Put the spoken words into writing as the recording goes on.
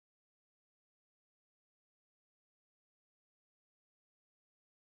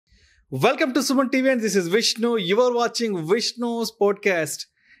Welcome to SumanTV and this is Vishnu. You are watching Vishnu's podcast.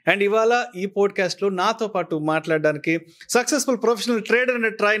 And ఇవాళ ఈ పోడ్కాస్ట్లో నాతో పాటు మాట్లాడడానికి successful professional trader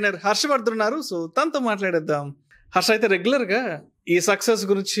and trainer Harsha Vardhan ఉన్నారు. సో తనతో మాట్లాడేద్దాం. హర్ష, అయితే రెగ్యులర్గా ఈ సక్సెస్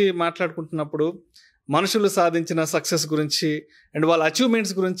గురించి మాట్లాడుకుంటున్నప్పుడు మనుషులు సాధించిన సక్సెస్ గురించి అండ్ వాళ్ళ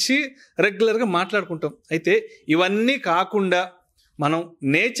అచీవ్మెంట్స్ గురించి రెగ్యులర్గా మాట్లాడుకుంటాం. అయితే ఇవన్నీ కాకుండా మనం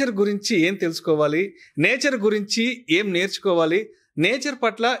నేచర్ గురించి ఏం తెలుసుకోవాలి, నేచర్ గురించి ఏం నేర్చుకోవాలి, నేచర్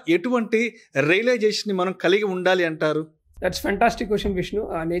పట్ల ఎటువంటి రియలైజేషన్ మనం కలిగి ఉండాలి అంటారు? That's fantastic question Vishnu.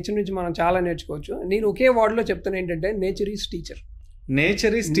 ఆ నేచర్ నుంచి మనం చాలా నేర్చుకోవచ్చు. నేను ఒకే వర్డ్లో చెప్తాను ఏంటంటే nature is teacher.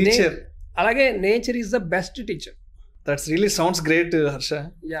 Nature is teacher. అలాగే nature is the best teacher. That's really sounds great Harsha.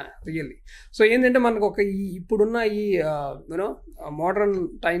 Yeah, really. So ఏంటంటే మనకు ఇప్పుడున్న ఈ యూనో మోడర్న్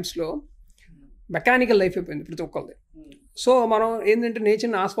టైమ్స్లో మెకానికల్ లైఫ్ అయిపోయింది ప్రతి ఒక్కరిది. సో మనం ఏంటంటే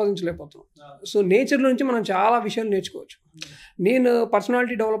నేచర్ని ఆస్వాదించలేకపోతున్నాం. సో నేచర్ నుంచి మనం చాలా విషయాలు నేర్చుకోవచ్చు. నేను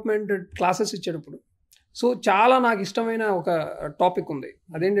పర్సనాలిటీ డెవలప్మెంట్ క్లాసెస్ ఇచ్చేటప్పుడు సో చాలా నాకు ఇష్టమైన ఒక టాపిక్ ఉంది.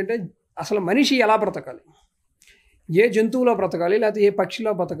 అదేంటంటే అసలు మనిషి ఎలా బ్రతకాలి, ఏ జంతువులో బ్రతకాలి, లేకపోతే ఏ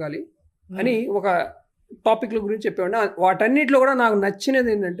పక్షిలో బ్రతకాలి అని ఒక టాపిక్ల గురించి చెప్పేవాడిని. వాటన్నిటిలో కూడా నాకు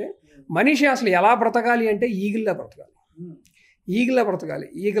నచ్చినది ఏంటంటే మనిషి అసలు ఎలా బ్రతకాలి అంటే ఈగిల్లా బ్రతకాలి. ఈగిల్లా బ్రతకాలి,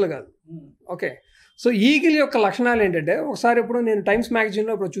 ఈగలు కాదు. ఓకే. సో ఈగిల్ యొక్క లక్షణాలు ఏంటంటే ఒకసారి ఇప్పుడు నేను టైమ్స్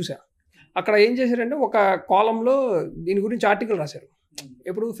మ్యాగజైన్లో ఇప్పుడు చూసాను. అక్కడ ఏం చేశారంటే ఒక కాలంలో దీని గురించి ఆర్టికల్ రాశారు.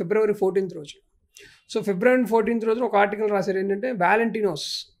 ఎప్పుడు ఫిబ్రవరి 14th రోజు. సో ఫిబ్రవరి 14th రోజున ఒక ఆర్టికల్ రాశారు ఏంటంటే వాలెంటినోస్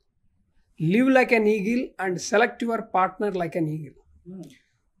live like an eagle and select your partner like an eagle.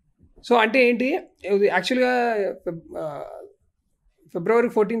 So అంటే ఏంటి, యాక్చువల్గా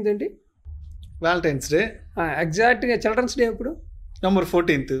ఫిబ్రవరి 14th ఏంటి? Valentine's day. ఎగ్జాక్ట్గా చిల్డ్రన్స్ డే ఎప్పుడు? November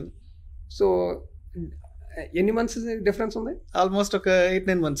 14th. సో ఎన్ని మంత్స్ డిఫరెన్స్ ఉంది? ఆల్మోస్ట్ ఒక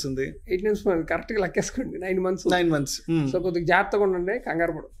 8-9 months ఉంది. 8 months కరెక్ట్గా లెక్కేసుకోండి. 9 months. 9 months. సో కొద్దిగా జాగ్రత్తగా ఉండండి,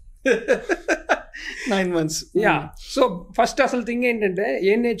 కంగారు పడు. 9 months. యా. సో ఫస్ట్ అసలు థింగ్ ఏంటంటే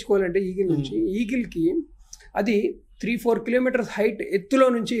ఏం నేర్చుకోవాలంటే ఈగిల్ నుంచి, ఈగిల్కి అది 3-4 kilometers హైట్ ఎత్తులో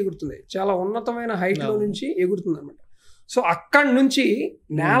నుంచి ఎగురుతుంది. చాలా ఉన్నతమైన హైట్లో నుంచి ఎగురుతుంది అనమాట. సో అక్కడి నుంచి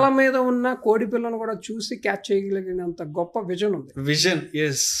నేల మీద ఉన్న కోడి పిల్లను కూడా చూసి క్యాచ్ చేయగలిగినంత గొప్ప విజన్ ఉంది. Vision.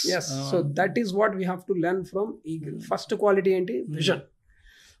 Yes. So that is what we have to learn from eagle. First quality ఏంటి? విజన్.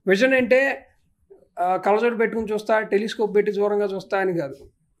 విజన్ అంటే కళ్ళజోడు పెట్టుకుని చూస్తా, టెలిస్కోప్ పెట్టి దూరంగా చూస్తా అని కాదు.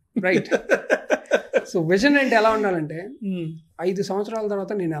 రైట్. సో విజన్ అంటే ఎలా ఉండాలంటే 5 సంవత్సరాల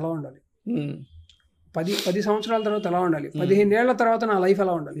తర్వాత నేను ఎలా ఉండాలి, 10 సంవత్సరాల తర్వాత ఎలా ఉండాలి, 15 ఏళ్ల తర్వాత నా లైఫ్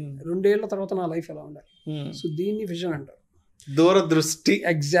ఎలా ఉండాలి, 2 ఏళ్ల తర్వాత నా లైఫ్ ఎలా ఉండాలి. సో దీన్ని విజన్ అంటారు. దూరదృష్టి.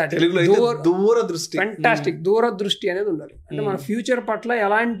 ఎగ్జాక్ట్లీ. దూరదృష్టి. ఫెంటాస్టిక్. దూరదృష్టి అనేది ఉండాలి. అంటే మన ఫ్యూచర్ పట్ల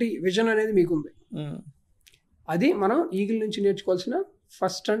ఎలాంటి విజన్ అనేది మీకు ఉంది, అది మనం ఈగిల్ నుంచి నేర్చుకోవాల్సిన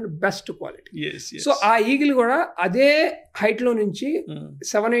first and best quality. So ఆ ఈగిల్ కూడా అదే హైట్ లో నుంచి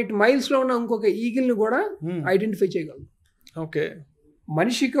 7-8 miles లో ఉన్న ఇంకొక ఈగిల్ ని కూడా ఐడెంటిఫై చేయగలదు. ఓకే.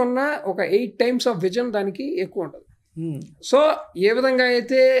 మనిషికి ఉన్న ఒక 8 times ఆఫ్ విజన్ దానికి ఎక్కువ ఉంటుంది. సో ఏ విధంగా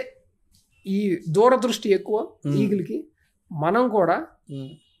అయితే ఈ దూరదృష్టి ఎక్కువ ఈగిల్కి, మనం కూడా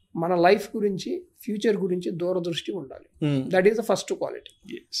మన లైఫ్ గురించి, ఫ్యూచర్ గురించి దూరదృష్టి ఉండాలి. That is the first quality.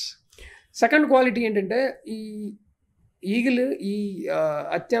 Second quality ఏంటంటే ఈ ఈగిల్ ఈ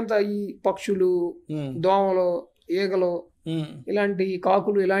అత్యంత ఈ పక్షులు, దోమలు, ఈగలు, ఇలాంటి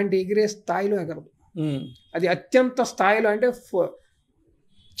కాకులు ఇలాంటి ఎగిరే స్థాయిలో ఎగరదు. అది అత్యంత స్థాయిలో అంటే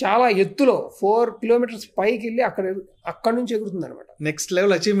చాలా ఎత్తులో 4 kilometers పైకి వెళ్ళి అక్కడ నుంచి ఎగురుతుంది అనమాట. నెక్స్ట్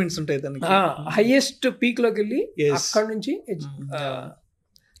లెవెల్ అచీవ్మెంట్స్ ఉంటాయి దానికి. హైయెస్ట్ పీక్ లోకి వెళ్ళి అక్కడ నుంచి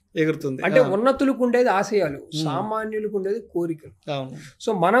ఎగురుతుంది. అంటే ఉన్నతులకు ఉండేది ఆశయాలు, సామాన్యులకు ఉండేది కోరికలు. సో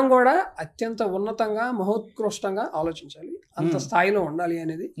మనం కూడా అత్యంత ఉన్నతంగా, మహోత్కృష్టంగా ఆలోచించాలి, అంత స్థాయిలో ఉండాలి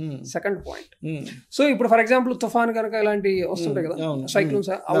అనేది సెకండ్ పాయింట్. సో ఇప్పుడు ఫర్ ఎగ్జాంపుల్ తుఫాన్ కనుక ఇలాంటి వస్తుంటాయి కదా,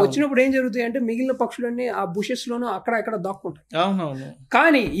 సైక్లోన్స్, వచ్చినప్పుడు ఏం జరుగుతాయి అంటే మిగిలిన పక్షులన్నీ ఆ బుషెస్ లోనూ అక్కడ ఎక్కడ దాక్కుంటాయి.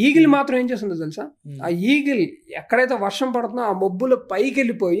 కానీ ఈగిల్ మాత్రం ఏం చేస్తుందో తెలుసా? ఆ ఈగిల్ ఎక్కడైతే వర్షం పడుతుందో ఆ మబ్బుల పైకి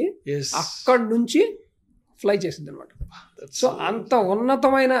వెళ్ళిపోయి అక్కడి నుంచి ఫ్లై చేసింది అనమాట. సో అంత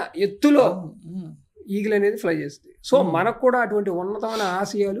ఉన్నతమైన ఎత్తులో ఈగిల్ అనేది ఫ్లై చేస్తుంది. సో మనకు కూడా అటువంటి ఉన్నతమైన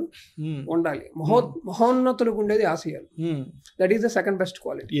ఆశయాలు ఉండాలి, మహోన్నతులకు ఉండేది ఆశయాలు. That is the second best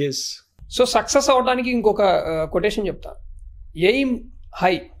quality. So success అవడానికి ఇంకొక కొటేషన్ చెప్తా. ఎయిమ్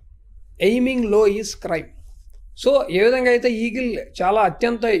హై, ఎయిమింగ్ లో ఈజ్ క్రైమ్. సో ఏ విధంగా అయితే ఈగిల్ చాలా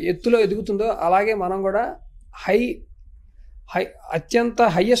అత్యంత ఎత్తులో ఎదుగుతుందో అలాగే మనం కూడా అత్యంత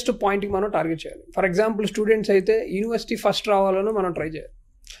హైయెస్ట్ పాయింట్కి మనం టార్గెట్ చేయాలి. ఫర్ ఎగ్జాంపుల్ స్టూడెంట్స్ అయితే యూనివర్సిటీ ఫస్ట్ రావాలని మనం ట్రై చేయాలి.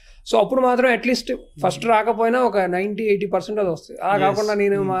 సో అప్పుడు మాత్రం అట్లీస్ట్ ఫస్ట్ రాకపోయినా ఒక 90-80% అది వస్తుంది. అలా కాకుండా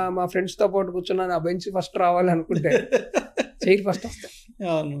నేను మా ఫ్రెండ్స్తో పాటు కూర్చున్నాను, ఆ బెంచ్ ఫస్ట్ రావాలి అనుకుంటే చైర్ ఫస్ట్ వస్తాయి.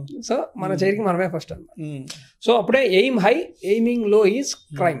 సో మన చైర్కి మనమే ఫస్ట్ అన్నమాట. సో అప్పుడే ఎయిమ్ హై, ఎయిమింగ్ లో ఈజ్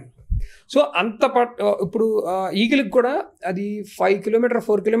క్రైమ్. సో అంత ఇప్పుడు ఈగిల్కి కూడా అది 5 కిలోమీటర్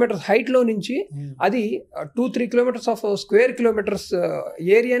 4 కిలోమీటర్స్ హైట్లో నుంచి అది 2-3 కిలోమీటర్స్ ఆఫ్ స్క్వేర్ కిలోమీటర్స్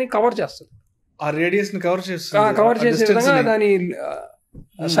ఏరియాని కవర్ చేస్తుంది. ఆ రేడియస్ ని కవర్ చేసే విధంగా దాని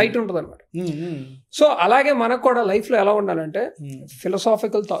సైట్ ఉంటుంది అనమాట. సో అలాగే మనకు కూడా లైఫ్లో ఎలా ఉండాలంటే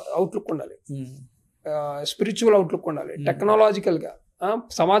ఫిలసాఫికల్ అవుట్లుక్ ఉండాలి, స్పిరిచువల్ అవుట్లుక్ ఉండాలి, టెక్నాలజికల్గా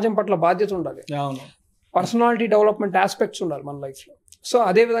సమాజం పట్ల బాధ్యత ఉండాలి, పర్సనాలిటీ డెవలప్మెంట్ ఆస్పెక్ట్స్ ఉండాలి మన లైఫ్లో. సో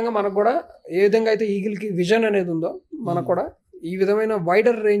అదే విధంగా మనకు కూడా ఏ విధంగా అయితే ఈగిల్కి విజన్ అనేది ఉందో మనకు కూడా ఈ విధమైన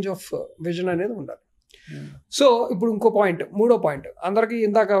వైడర్ రేంజ్ ఆఫ్ విజన్ అనేది ఉండాలి. సో ఇప్పుడు ఇంకో పాయింట్, మూడో పాయింట్, అందరికీ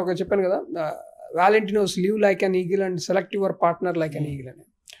ఇందాక ఒక చెప్పాను కదా, వాలెంటినోస్ leave like an eagle and select your partner like an eagle అని.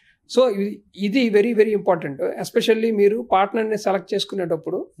 సో ఇది వెరీ వెరీ ఇంపార్టెంట్, ఎస్పెషల్లీ మీరు పార్ట్నర్ని సెలెక్ట్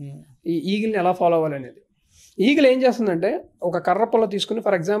చేసుకునేటప్పుడు ఈ ఈగిల్ని ఎలా ఫాలో అవ్వాలనేది. ఈగిల్ ఏం చేస్తుందంటే ఒక కర్ర పొల తీసుకుని,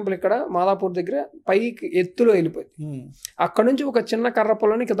 ఫర్ ఎగ్జాంపుల్ ఇక్కడ మాదాపూర్ దగ్గర పైకి ఎత్తులో వెళ్ళిపోయింది, అక్కడ నుంచి ఒక చిన్న కర్ర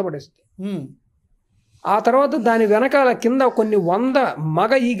పొలని కింద పడేస్తుంది. ఆ తర్వాత దాని వెనకాల కింద కొన్ని 100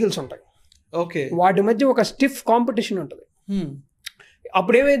 మగ ఈగిల్స్ ఉంటాయి. ఓకే, వాటి మధ్య ఒక స్టిఫ్ కాంపిటీషన్ ఉంటుంది.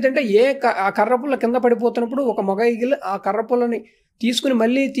 అప్పుడు ఏమైందంటే ఆ కర్రపుల్ల కింద పడిపోతున్నప్పుడు ఒక మగ ఈగిల్ ఆ కర్రపుల్లని తీసుకుని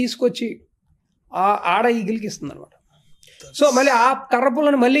మళ్ళీ తీసుకొచ్చి ఆ ఆడ ఈగిల్కి ఇస్తుంది అనమాట. సో మళ్ళీ ఆ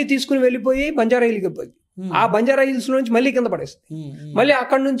కర్రపుల్లని మళ్ళీ తీసుకుని వెళ్ళిపోయి బంజారా ఈగిల్కి వెళ్ళిపోయింది. ఆ బంజారా హిల్స్ నుంచి మళ్ళీ కింద పడేస్తుంది. మళ్ళీ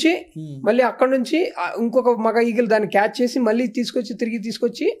అక్కడ నుంచి ఇంకొక మగ ఈగిల్ దాన్ని క్యాచ్ చేసి మళ్ళీ తిరిగి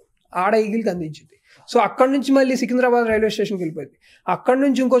తీసుకొచ్చి ఆడ ఈగిల్కి అందించింది. సో అక్కడ నుంచి మళ్ళీ సికింద్రాబాద్ రైల్వే స్టేషన్కి వెళ్ళిపోయింది, అక్కడ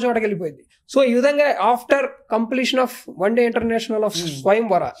నుంచి ఇంకో చోటకి వెళ్ళిపోయింది. సో ఈ విధంగా after completion of 1 day international of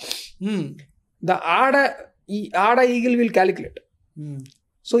స్వయంవర ఈ ఆడ ఈగిల్ విల్ క్యాలిక్యులేట్.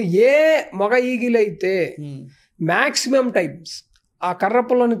 సో ఏ మగ ఈగిల్ అయితే మ్యాక్సిమం టైమ్స్ ఆ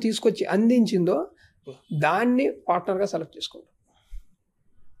కర్రపుల్లను తీసుకొచ్చి అందించిందో దాన్ని పార్ట్నర్గా సెలెక్ట్ చేసుకుంటాం.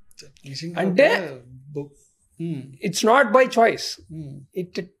 అంటే it's not by choice,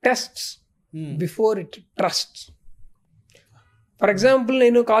 it tests before it trusts. For example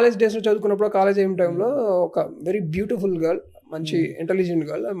నేను కాలేజ్ డేస్లో చదువుకున్నప్పుడు, కాలేజ్ ఏం టైంలో ఒక వెరీ బ్యూటిఫుల్ గర్ల్, మంచి ఇంటెలిజెంట్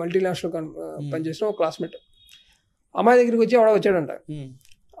గర్ల్, మల్టీనేషనల్ పనిచేసిన ఒక క్లాస్మేట్ అమ్మాయి దగ్గరికి వచ్చి వచ్చాడంట.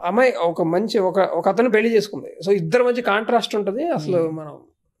 అమ్మాయి ఒక అతను పెళ్లి చేసుకుంది. సో ఇద్దరు మంచి కాంట్రాస్ట్ ఉంటుంది, అసలు మనం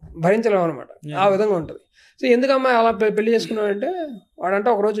భరించలేము అనమాట, ఆ విధంగా ఉంటుంది. సో ఎందుకు అమ్మాయి అలా పెళ్లి చేసుకున్నాడంటే వాడంటే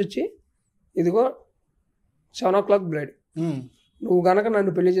ఒకరోజు వచ్చి ఇదిగో 7 o'clock బ్లడ్, నువ్వు గనక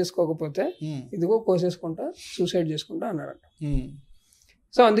నన్ను పెళ్లి చేసుకోకపోతే ఇదిగో కోసేసుకుంటా, సూసైడ్ చేసుకుంటా అన్నాడంట.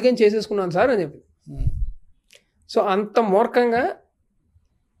 సో అందుకని చేసేసుకున్నాను సార్ అని చెప్పింది. సో అంత మూర్ఖంగా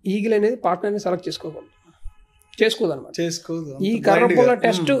ఈగిల్ అనేది పార్ట్నర్ని సెలెక్ట్ చేసుకోదన్నమాట. ఈ కర్రపుల్ల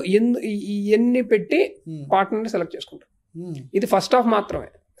టెస్ట్ ఇవన్నీ పెట్టి పార్ట్నర్ని సెలెక్ట్ చేసుకుంటారు. ఇది ఫస్ట్ హాఫ్ మాత్రమే,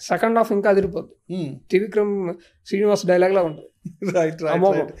 సెకండ్ హాఫ్ ఇంకా అదిరిపోద్ది. త్రివిక్రమ్ శ్రీనివాస్ డైలాగ్ లా ఉంటుంది,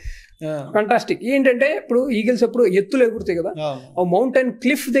 ఫంటాస్టిక్. ఏంటంటే ఇప్పుడు ఈగిల్స్ ఎప్పుడు ఎత్తులు ఎగురుతాయి కదా, ఆ మౌంటైన్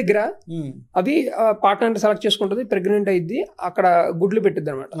క్లిఫ్ దగ్గర అవి పార్ట్నర్ సెలెక్ట్ చేసుకుంటుంది, ప్రెగ్నెంట్ అయ్యిద్ది, అక్కడ గుడ్లు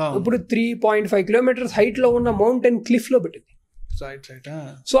పెట్టిద్ది అనమాట. ఇప్పుడు 3.5 kilometers హైట్ లో ఉన్న మౌంటైన్ క్లిఫ్ లో పెట్టింది.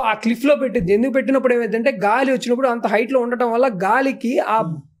 సో ఆ క్లిఫ్ లో పెట్టింది, ఎందుకు పెట్టినప్పుడు ఏమైందంటే గాలి వచ్చినప్పుడు అంత హైట్ లో ఉండటం వల్ల గాలికి ఆ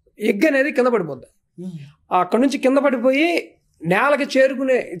ఎగ్ అనేది కింద పడిపోద్ది. అక్కడ నుంచి కింద పడిపోయి నేలకి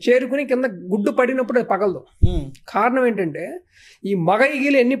చేరుకుని కింద గుడ్డు పడినప్పుడు అది పగలదు. కారణం ఏంటంటే ఈ మగ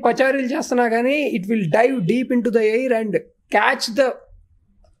ఈగిల్ ఎన్ని పచారీలు చేస్తున్నా కానీ it will dive deep in to the air and catch the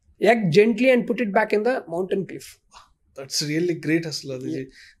egg gently and put it back in the mountain cliff. That's really great. అసలు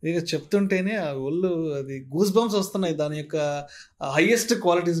అది చెప్తుంటేనే ఆ ఒళ్ళు అది గూస్ బంప్స్ వస్తున్నాయి దాని యొక్క హైయెస్ట్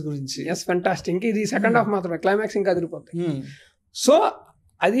క్వాలిటీస్ గురించి. Yes, fantastic. ఇది సెకండ్ హాఫ్ మాత్రమే, క్లైమాక్స్ ఇంకా అదిరిపోతుంది. సో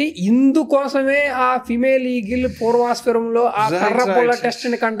అది ఇందుకోసమే ఆ ఫిమేల్ ఈగిల్ పూర్వాస్ఫరంలో ఆ కర్రపుల్ల టెస్ట్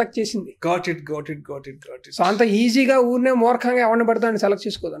ని కండక్ట్ చేసింది. Got it. సో అంత ఈజీగా ఊరినే మూర్ఖంగా ఎవరిని పడతాడని సెలెక్ట్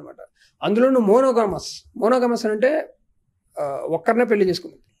చేసుకోదు అనమాట. అందులో నువ్వు మోనోగమస్ అంటే ఒక్కరినే పెళ్లి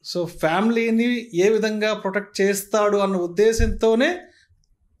చేసుకుంది. సో ఫ్యామిలీని ఏ విధంగా ప్రొటెక్ట్ చేస్తాడు అన్న ఉద్దేశంతోనే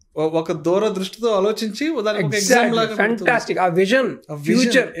ఒక దూరదృష్టితో ఆలోచించి ఫెంటాస్టిక్. ఆ vision,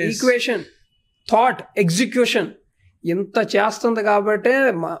 future, equation, thought, execution ఇంత చేస్తుంది కాబట్టి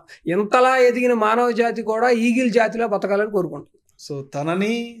ఎంతలా ఎదిగిన మానవ జాతి కూడా ఈగిల్ జాతిలో బతకాలని కోరుకుంటుంది. సో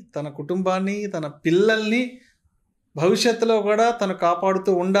తనని, తన కుటుంబాన్ని, తన పిల్లల్ని భవిష్యత్తులో కూడా తను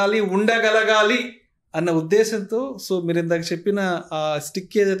కాపాడుతూ ఉండగలగాలి అన్న ఉద్దేశంతో, సో మీరు ఇందాక చెప్పిన ఆ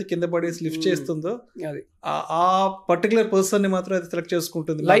స్టిక్ ఏదైతే కింద పడేసి లిఫ్ట్ చేస్తుందో అది ఆ పర్టికులర్ పర్సన్ ని మాత్రం అది సెలెక్ట్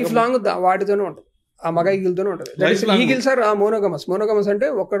చేసుకుంటుంది. లైఫ్ లాంగ్ వాటితోనే ఉంటుంది, ఆ మగ ఈగిల్తోనే ఉంటుంది. ఈగిల్ సార్ ఆ మోనోగమస్ అంటే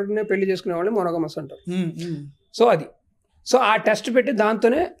ఒక్కడినే పెళ్లి చేసుకునే వాళ్ళని మోనోగమస్ అంటారు. సో ఆ టెస్ట్ పెట్టి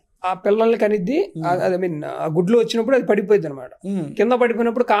దాంతోనే ఆ పిల్లల్ని కనిద్ది. ఐ మీన్ ఆ గుడ్లు వచ్చినప్పుడు అది పడిపోయింది అనమాట. కింద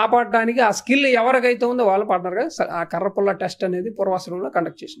పడిపోయినప్పుడు కాపాడడానికి ఆ స్కిల్ ఎవరికైతే ఉందో వాళ్ళ పార్ట్నర్గా ఆ కర్రపుల్ల టెస్ట్ అనేది పూర్వాశ్రమంలో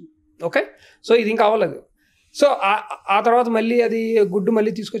కండక్ట్ చేసింది. ఓకే, సో ఇది ఇంకా అవ్వలేదు. సో ఆ తర్వాత మళ్ళీ అది గుడ్డు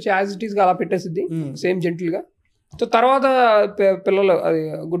మళ్ళీ తీసుకొచ్చి యాజ్ ఇట్ ఈస్గా అలా పెట్టేసిద్ది సేమ్ జెంటిల్గా. సో తర్వాత పిల్లలు అది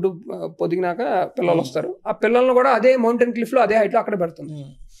గుడ్డు పొదిగినాక పిల్లలు వస్తారు. ఆ పిల్లలను కూడా అదే మౌంటైన్ క్లిఫ్లో అదే హైట్లో అక్కడ పెడుతుంది.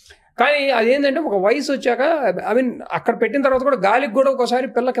 కానీ అదేంటంటే ఒక వయసు వచ్చాక ఐ మీన్ అక్కడ పెట్టిన తర్వాత కూడా గాలికి కూడా ఒకసారి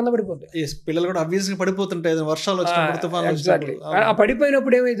పిల్ల కింద పడిపోతుంది. పిల్లలు కూడా అబ్వియస్గా పడిపోతుంటాయి వర్షాలు. ఎగ్జాక్ట్లీ. ఆ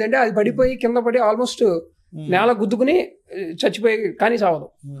పడిపోయినప్పుడు ఏమైందంటే అది పడిపోయి కింద పడి ఆల్మోస్ట్ నేల గుద్దుకుని చచ్చిపోయి కానీ చావదు.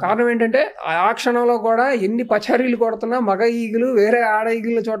 కారణం ఏంటంటే ఆ క్షణంలో కూడా ఎన్ని పచారీలు కొడుతున్నా మగ ఈగులు వేరే ఆడ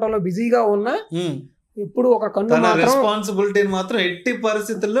ఈగుల చోటలో బిజీగా ఉన్నా ఇప్పుడు ఒక కన్ను మాత్రం రెస్పాన్సిబిలిటీ మాత్రం ఎట్టి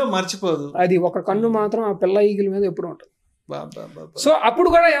పరిస్థితుల్లో మర్చిపోదు. అది ఒక కన్ను మాత్రం ఆ పిల్ల ఈగిల మీద ఎప్పుడు ఉంటుంది. సో అప్పుడు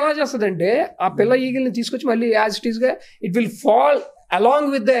కూడా ఎలా చేస్తుందంటే ఆ పిల్ల ఈగిల్ని తీసుకొచ్చి మళ్ళీ యాజ్ ఇట్ ఈస్ గా it will fall along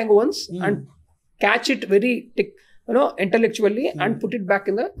with the young ones and catch it very intellectually and put it back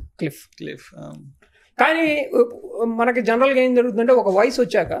in the cliff. కానీ మనకి జనరల్గా ఏం జరుగుతుందంటే ఒక వయసు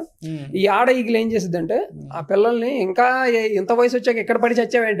వచ్చాక ఈ ఆడ ఈగిల్ ఏం చేసిద్దంటే ఆ పిల్లల్ని ఇంకా ఎంత వయసు వచ్చాక ఎక్కడ పడి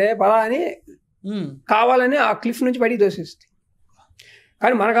చచ్చావంటే పదా అని కావాలని ఆ క్లిఫ్ నుంచి బయటికి దోసేస్తుంది.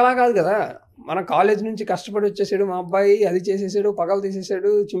 కానీ మనకు అలా కాదు కదా. మన కాలేజ్ నుంచి కష్టపడి వచ్చేసాడు మా అబ్బాయి, అది చేసేసాడు, పగలు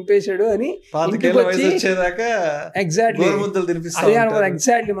తీసేసాడు, చింపేశాడు అని ఎగ్జాక్ట్లీ అదే అనమాట.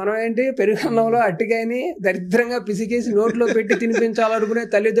 ఎగ్జాక్ట్లీ మనం ఏంటి పెరుగన్నంలో అట్టికాయని దరిద్రంగా పిసికేసి నోట్లో పెట్టి తినిపించాలనుకునే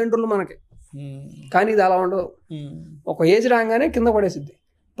తల్లిదండ్రులు మనకి. కానీ ఇది అలా ఉండదు. ఒక ఏజ్ రాగానే కింద పడేసిద్ది,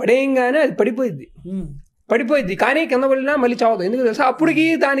 పడేయంగానే అది పడిపోయిద్ది కానీ కింద పడినా మళ్ళీ చావదు. ఎందుకు తెలుసా? అప్పటికి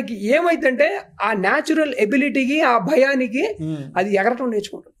దానికి ఏమైందంటే ఆ న్యాచురల్ ఎబిలిటీకి ఆ భయానికి అది ఎగరటం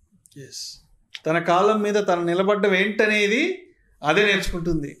నేర్చుకుంటుంది. తన కాలం మీద తను నిలబడ్డం ఏంటనేది అదే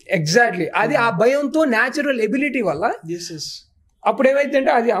నేర్చుకుంటుంది. ఎగ్జాక్ట్లీ. అది ఆ భయంతో న్యాచురల్ ఎబిలిటీ వల్ల అప్పుడు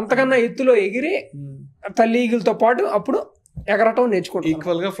ఏమైందంటే అది అంతకన్నా ఎత్తులో ఎగిరి తల్లి ఈగులతో పాటు అప్పుడు ఎగరటం నేర్చుకుంటుంది,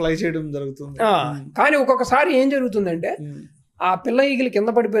 ఈక్వల్ గా ఫ్లై చేయడం జరుగుతుంది. కానీ ఒక్కొక్కసారి ఏం జరుగుతుందంటే ఆ పిల్ల ఈగిలి కింద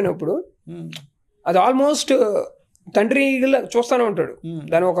పడిపోయినప్పుడు అది ఆల్మోస్ట్ తండ్రి ఈగిల్ చూస్తూనే ఉంటాడు,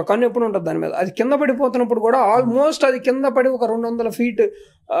 దాని ఒక కన్ను ఎప్పుడు ఉంటుంది దాని మీద. అది కింద పడిపోతున్నప్పుడు కూడా ఆల్మోస్ట్ అది కింద పడి ఒక 200 feet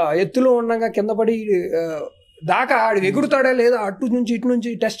ఎత్తులో ఉండగా కింద పడి దాకా ఆడు ఎగురుతాడా లేదా అటు నుంచి ఇటు నుంచి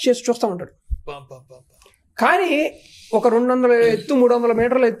టెస్ట్ చేసి చూస్తూ ఉంటాడు. కానీ ఒక 200 ఎత్తు 300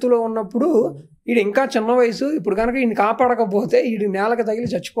 మీటర్ల ఎత్తులో ఉన్నప్పుడు వీడు ఇంకా చిన్న వయసు, ఇప్పుడు కనుక ఈయన కాపాడకపోతే వీడి నేలకు తగిలి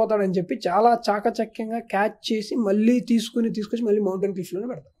చచ్చిపోతాడని చెప్పి చాలా చాకచక్యంగా క్యాచ్ చేసి మళ్ళీ తీసుకొచ్చి మళ్ళీ మౌంటైన్ క్లిఫ్లోనే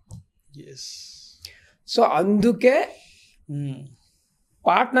పెడతాడు. సో అందుకే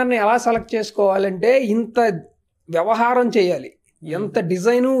పార్ట్నర్ని ఎలా సెలెక్ట్ చేసుకోవాలంటే ఇంత వ్యవహారం చేయాలి, ఎంత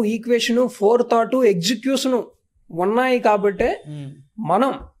design, equation, four thought, execution ఉన్నాయి కాబట్టే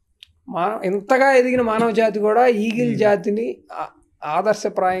మనం ఎంతగా ఎదిగిన మానవ జాతి కూడా ఈగిల్ జాతిని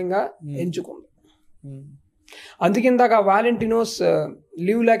ఆదర్శప్రాయంగా ఎంచుకుంది. అందుకే ఇందాక వాలెంటినోస్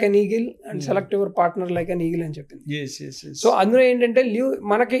live like an eagle and select your partner like an eagle అని చెప్పింది. సో అందులో ఏంటంటే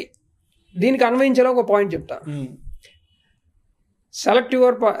మనకి దీనికి అన్వయించేలా ఒక పాయింట్ చెప్తా. Select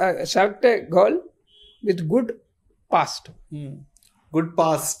A girl with good past.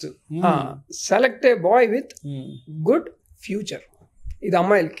 Select A boy with good future. ఇది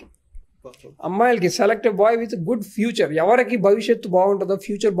అమ్మాయిలకి select A boy with good future. ఎవరికి భవిష్యత్తు బాగుంటుందో,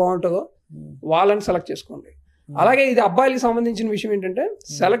 ఫ్యూచర్ బాగుంటుందో వాళ్ళని సెలెక్ట్ చేసుకోండి. అలాగే ఇది అబ్బాయిలకి సంబంధించిన విషయం ఏంటంటే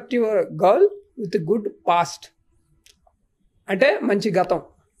select your girl with good past, అంటే మంచి గతం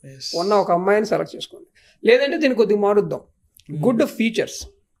ఉన్న ఒక అమ్మాయిని సెలెక్ట్ చేసుకోండి. లేదంటే దీన్ని కొద్దిగా మారుద్దాం, గుడ్ ఫీచర్స్,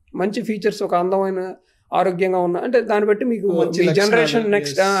 మంచి ఫీచర్స్, ఒక అందమైన ఆరోగ్యంగా ఉన్న, అంటే దాన్ని బట్టి మీకు జనరేషన్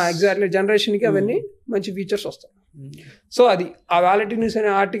నెక్స్ట్ ఎగ్జాక్ట్లీ జనరేషన్కి అవన్నీ మంచి ఫీచర్స్ వస్తాయి. సో అది ఆ వాలిటీ న్యూస్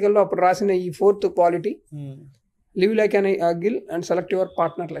అనే ఆర్టికల్లో అప్పుడు రాసిన ఈ 4th quality, live like an eagle and select your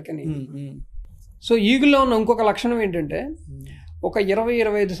partner like an eagle. So ఈగిల్లో ఉన్న ఇంకొక లక్షణం ఏంటంటే ఒక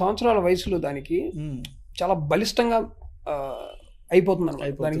 20-25 సంవత్సరాల వయసులో దానికి చాలా బలిష్టంగా అయిపోతుంది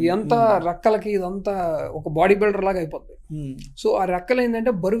అనమాట. దానికి ఎంత రెక్కలకి ఇదంతా ఒక బాడీ బిల్డర్ లాగా అయిపోతుంది. సో ఆ రెక్కలు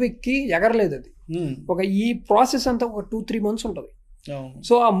ఏంటంటే బరువెక్కి ఎగరలేదు అది. ఈ ప్రాసెస్ అంతా ఒక 2-3 months ఉంటుంది.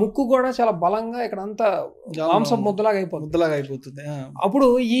 సో ఆ ముక్కు కూడా చాలా బలంగా ఇక్కడ అంతా మాంసం ముద్దలాగా అయిపోతుంది. అప్పుడు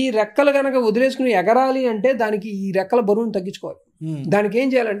ఈ రెక్కలు కనుక వదిలేసుకుని ఎగరాలి అంటే దానికి ఈ రెక్కల బరువును తగ్గించుకోవాలి. దానికి ఏం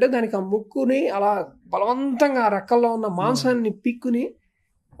చేయాలంటే దానికి ఆ ముక్కుని అలా బలవంతంగా ఆ రెక్కల్లో ఉన్న మాంసాన్ని పిక్కుని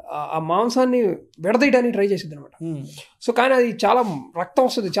ఆ మాంసాన్ని విడదీయడానికి ట్రై చేసింది అనమాట. సో కానీ అది చాలా రక్తం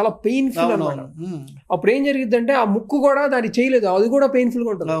వస్తుంది, చాలా పెయిన్ఫుల్ అనమాట. అప్పుడు ఏం జరిగింది అంటే ఆ ముక్కు కూడా దాన్ని చేయలేదు, అది కూడా పెయిన్ఫుల్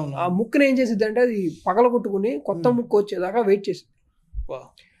గా ఉంటుంది. ఆ ముక్కుని ఏం చేసింది అంటే అది పగలగొట్టుకుని కొత్త ముక్కు వచ్చేదాకా వెయిట్ చేసింది.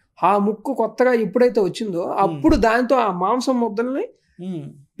 ఆ ముక్కు కొత్తగా ఎప్పుడైతే వచ్చిందో అప్పుడు దాంతో ఆ మాంసం ముద్దల్ని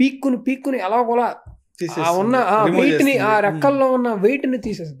పీక్కుని ఎలాగోలా ఉన్న ఆ వెయిట్ ని, ఆ రెక్కల్లో ఉన్న వెయిట్ ని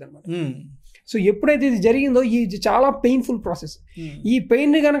తీసేసింది అనమాట. సో ఎప్పుడైతే ఇది జరిగిందో ఇది చాలా పెయిన్ఫుల్ ప్రాసెస్. ఈ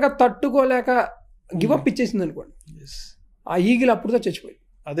పెయిన్ ని కనుక తట్టుకోలేక గివప్ ఇచ్చేసింది అనుకోండి, ఆ ఈగిల్ అప్పుడుతో చచ్చిపోయింది.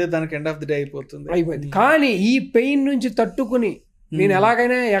 అదే దానికి ఎండ్ ఆఫ్ ది డే అయిపోయింది. కానీ ఈ పెయిన్ నుంచి తట్టుకుని నేను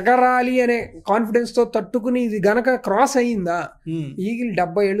ఎలాగైనా ఎగరాలి అనే కాన్ఫిడెన్స్ తో తట్టుకుని ఇది గనక క్రాస్ అయ్యిందా ఈగిల్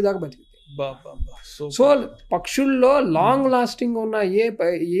 70 ఏళ్ళు దాకా బతికింది. సో పక్షుల్లో లాంగ్ లాస్టింగ్ ఉన్న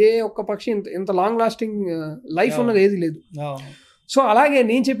ఏ ఒక్క పక్షి ఇంత లాంగ్ లాస్టింగ్ లైఫ్ ఉన్నది ఏది లేదు. సో అలాగే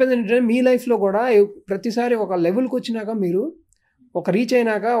నేను చెప్పేది ఏంటంటే మీ లైఫ్లో కూడా ప్రతిసారి ఒక లెవెల్కి వచ్చినాక మీరు ఒక రీచ్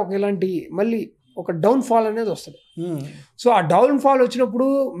అయినాక ఒక ఇలాంటి మళ్ళీ ఒక డౌన్ ఫాల్ అనేది వస్తుంది. సో ఆ డౌన్ ఫాల్ వచ్చినప్పుడు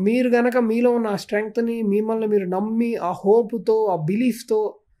మీరు గనక మీలో ఉన్న ఆ స్ట్రెంగ్త్ని మిమ్మల్ని మీరు నమ్మి ఆ హోప్తో ఆ బిలీఫ్తో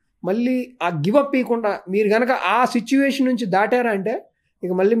మళ్ళీ ఆ గివప్ ఇవ్వకుండా మీరు గనక ఆ సిచ్యువేషన్ నుంచి దాటారా అంటే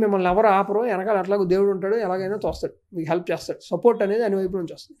ఇక మళ్ళీ మిమ్మల్ని ఎవరు ఆపరో, వెనకాల అట్లాగో దేవుడు ఉంటాడు, ఎలాగైనా తోస్తాడు, మీకు హెల్ప్ చేస్తాడు, సపోర్ట్ అనేది అన్ని వైపు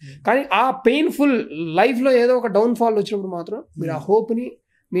నుంచి వస్తుంది. కానీ ఆ పెయిన్ఫుల్ లైఫ్లో ఏదో ఒక డౌన్ ఫాల్ వచ్చినప్పుడు మాత్రం మీరు ఆ హోప్ని,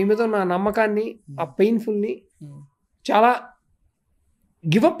 మీ మీద ఉన్న నమ్మకాన్ని, ఆ పెయిన్ఫుల్ని చాలా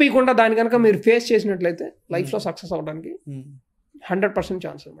గివప్ ఇవ్వకుండా దాని కనుక మీరు ఫేస్ చేసినట్లయితే లైఫ్లో సక్సెస్ అవ్వడానికి 100%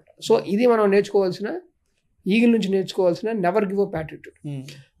 ఛాన్స్ అనమాట. సో ఇది మనం నేర్చుకోవాల్సిన, ఈగిల్ నుంచి నేర్చుకోవాల్సిన never give up attitude.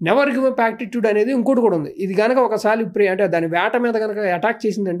 Never give up attitude అనేది ఇంకోటి కూడా ఉంది. ఇది కనుక ఒకసారి అంటే దాని వేట మీద కనుక అటాక్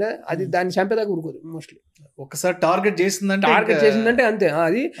చేసిందంటే అది దాన్ని చంపేదాకా ఊరుకోదు. మోస్ట్లీ ఒకసారి టార్గెట్ చేసిందంటే అంతే.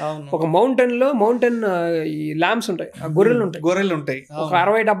 అది ఒక మౌంటైన్ ఈ ల్యాంప్స్ ఉంటాయి, గొర్రెలు ఉంటాయి, ఒక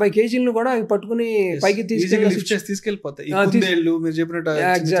 60-70 కేజీలను కూడా అవి పట్టుకుని పైకి తీసుకెళ్ళిపోతాయి.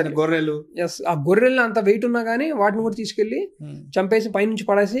 ఆ గొర్రెలు అంత వెయిట్ ఉన్నా కానీ వాటిని కూడా తీసుకెళ్లి చంపేసి పైనుంచి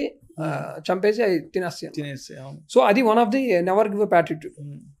పడేసి చంపేసి అవి తినేస్తాయి. సో అది one of the never give up attitude.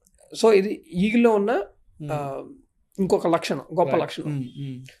 So ఇది ఈగిల్లో ఉన్న ఇంకొక లక్షణం, గొప్ప లక్షణం.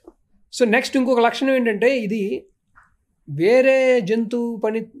 సో నెక్స్ట్ ఇంకొక లక్షణం ఏంటంటే ఇది వేరే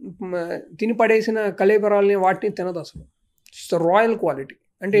జంతువు తిని పడేసిన కళేబరాలని వాటిని తినదు అసలు. It's royal quality.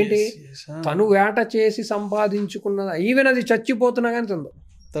 అంటే ఏంటి, తను వేట చేసి సంపాదించుకున్న ఈవెన్ అది చచ్చిపోతున్నా కానీ తిందు.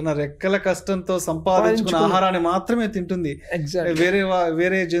 తన రెక్కల కష్టంతో సంపాదించుకున్న ఆహారాన్ని మాత్రమే తింటుంది.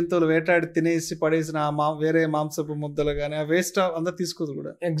 వేరే జంతువులు వేటాడి తినేసి పడేసిన వేరే మాంసపు ముద్దలు కానీ ఆ వేస్ట్ అంతా తీసుకోదు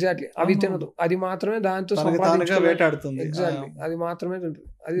కూడా. ఎగ్జాక్ట్లీ, అవి తినదు. అది మాత్రమే దాంతో వేటాడుతుంది. ఎగ్జాక్ట్లీ, అది మాత్రమే తింటుంది.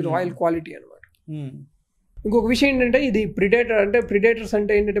 అది రాయల్ క్వాలిటీ అనమాట. ఇంకొక విషయం ఏంటంటే ఇది ప్రిడేటర్స్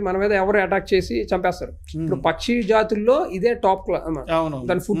అంటే ఏంటంటే మన మీద ఎవరు అటాక్ చేసి చంపేస్తారు. ఇప్పుడు పక్షి జాతుల్లో ఇదే టాప్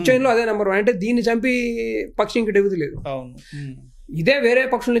దాని ఫుడ్ చైన్ లో అదే నెంబర్ 1. అంటే దీన్ని చంపి పక్షి ఇంకటి ఎగుది లేదు. ఇదే వేరే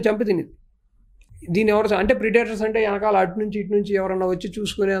పక్షుల్ని చంపి తినేది. దీన్ని ఎవరు అంటే ప్రిడేటర్స్ అంటే వెనకాల అటు నుంచి ఇటు నుంచి ఎవరన్నా వచ్చి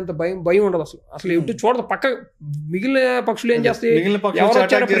చూసుకునే అంత భయం ఉండదు అసలు ఎటు చూడదు. పక్క మిగిలిన పక్షులు ఏం చేస్తాయి,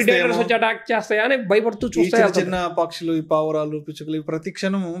 ప్రిడేటర్స్ వచ్చి అటాక్ చేస్తాయా అని భయపడుతూ చూస్తాయి. చిన్న పక్షులు, ఈ పావురాలు, పిచ్చుకలు ప్రతి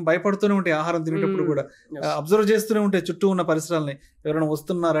క్షణం భయపడుతూనే ఉంటాయి. ఆహారం తినేటప్పుడు కూడా అబ్జర్వ్ చేస్తూనే ఉంటాయి చుట్టూ ఉన్న పరిసరాలని. ఎవరైనా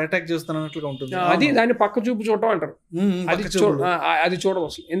వస్తున్నారు, అటాక్ చేస్తున్నట్లుగా ఉంటుంది. అది దాన్ని పక్క చూపు చూడటం అంటారు. అది చూడదు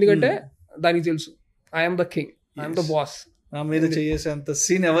అసలు. ఎందుకంటే దానికి తెలుసు I'm the king, I'm the boss. నా మీద చేసేంత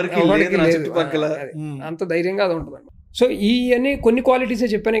సీన్ ఎవరికి చుట్టుపక్కల అంత ధైర్యంగా అది ఉంటుంది. సో ఇవన్నీ కొన్ని క్వాలిటీసే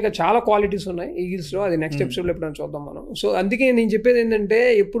చెప్పాను, ఇంకా చాలా క్వాలిటీస్ ఉన్నాయి ఈగిల్స్లో. అది నెక్స్ట్ ఎపిసోడ్లో ఎప్పుడైనా చూద్దాం మనం. సో అందుకే నేను చెప్పేది ఏంటంటే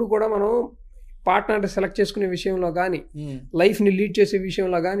ఎప్పుడు కూడా మనం పార్ట్నర్ సెలెక్ట్ చేసుకునే విషయంలో కానీ, లైఫ్ని లీడ్ చేసే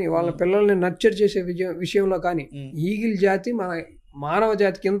విషయంలో కానీ, వాళ్ళ పిల్లల్ని నర్చర్ చేసే విషయంలో కానీ ఈగిల్ జాతి మన మానవ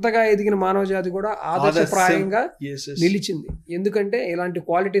జాతికి, ఇంతగా ఎదిగిన మానవ జాతి కూడా ఆదర్శప్రాయంగా నిలిచింది. ఎందుకంటే ఇలాంటి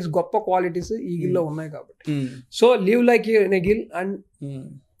క్వాలిటీస్, గొప్ప క్వాలిటీస్ ఈగిల్లో ఉన్నాయి కాబట్టి. So live like an eagle and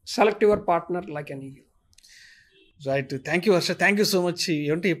select your partner like an eagle. Right. Thank you Harsha, thank you so much.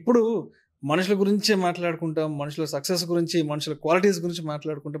 అంటే ఎప్పుడు మనుషుల గురించే మాట్లాడుకుంటాం, మనుషుల సక్సెస్ గురించి, మనుషుల క్వాలిటీస్ గురించి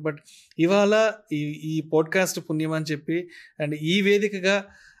మాట్లాడుకుంటాం. బట్ ఇవాళ ఈ పాడ్కాస్ట్ పుణ్యం అని చెప్పి అండ్ ఈ వేదికగా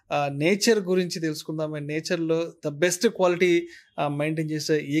నేచర్ గురించి తెలుసుకుందాం. అండ్ నేచర్లో ద బెస్ట్ క్వాలిటీ మెయింటైన్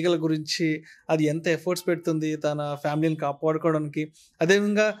చేసే ఈగల గురించి, అది ఎంత ఎఫర్ట్స్ పెడుతుంది తన ఫ్యామిలీని కాపాడుకోవడానికి,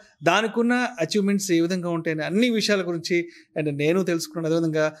 అదేవిధంగా దానికి ఉన్న అచీవ్మెంట్స్ ఏ విధంగా ఉంటాయని అన్ని విషయాల గురించి అండ్ నేను తెలుసుకున్నాను.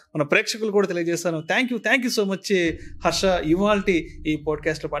 అదేవిధంగా మన ప్రేక్షకులు కూడా తెలియజేస్తాను. Thank you so much Harsha, ఇవాల్టి ఈ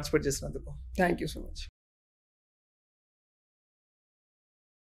పాడ్కాస్ట్లో పార్టిసిపేట్ చేసినందుకు. Thank you so much.